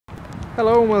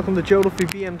Hello and welcome to Duffy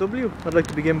BMW. I'd like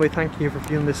to begin by thanking you for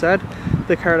viewing this ad.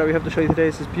 The car that we have to show you today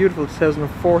is this beautiful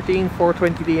 2014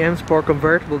 420D Sport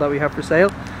convertible that we have for sale.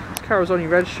 This car was only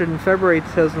registered in February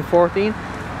 2014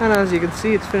 and as you can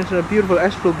see it's finished in a beautiful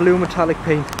Estel blue metallic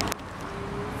paint.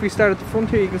 If we start at the front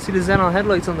here you can see the xenon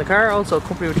headlights on the car, also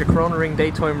accompanied with your Corona Ring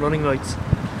daytime running lights.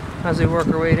 As we work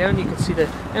our way down you can see the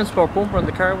M Sport bumper on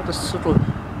the car with the subtle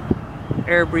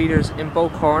air breathers in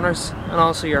both corners and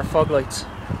also your fog lights.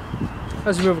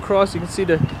 As you move across you can see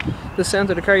the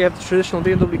centre of the car, you have the traditional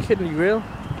BMW kidney grille,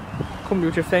 accompanied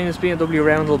with your famous BMW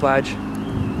roundel badge.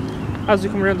 As you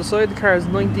come around the side the car has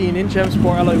 19-inch M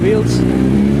Sport alloy wheels,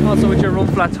 also with your run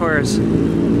flat tyres.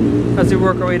 As we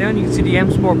work our way down you can see the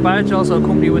M Sport badge also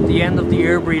accompanied with the end of the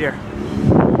air breather.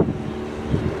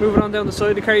 Moving on down the side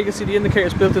of the car you can see the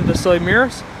indicators built into the side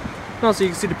mirrors, and also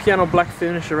you can see the piano black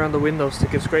finish around the windows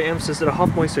that gives great emphasis to the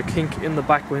Hofmeister kink in the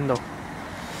back window.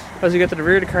 As you get to the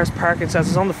rear, the car's parking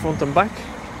sensors on the front and back.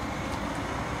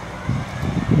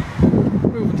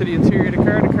 Moving to the interior of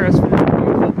the car is fitted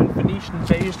with beautiful Venetian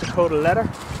beige Dakota leather.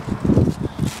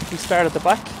 We start at the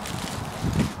back.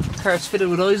 The car is fitted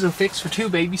with ISOFIX for 2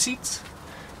 baby seats.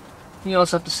 You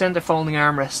also have the centre folding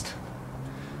armrest.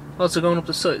 Also going up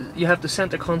the side, you have the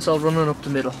centre console running up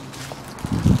the middle.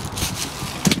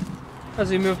 As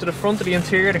we move to the front of the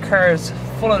interior, the car is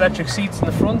full electric seats in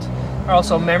the front, are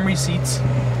also memory seats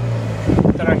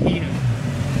that are heated.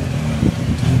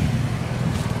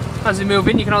 As you move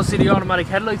in you can also see the automatic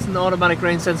headlights and the automatic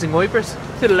rain sensing wipers.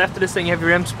 To the left of this thing you have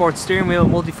your M Sport steering wheel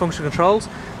and multifunction controls.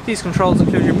 These controls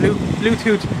include your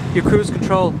Bluetooth, your cruise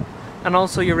control and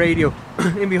also your radio.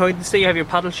 In behind this thing you have your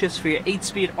paddle shifts for your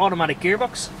 8-speed automatic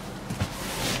gearbox.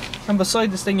 And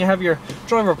beside this thing you have your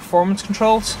driver performance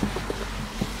controls.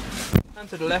 And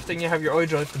to the left thing you have your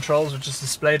iDrive controls, which is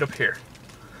displayed up here.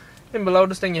 In below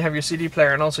this thing you have your CD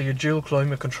player and also your dual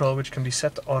climate control, which can be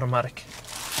set to automatic.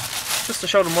 Just to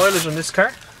show the mileage on this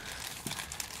car,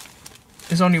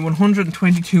 is only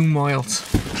 122 miles.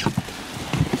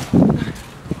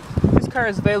 This car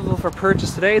is available for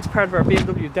purchase today. It's part of our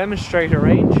BMW demonstrator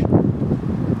range.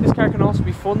 This car can also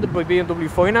be funded by BMW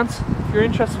Finance. If you're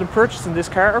interested in purchasing this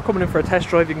car or coming in for a test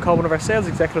drive, you can call one of our sales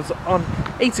executives on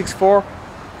 864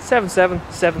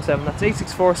 7777. That's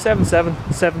 864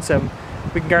 7777.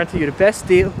 We can guarantee you the best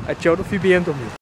deal at Duffy BMW.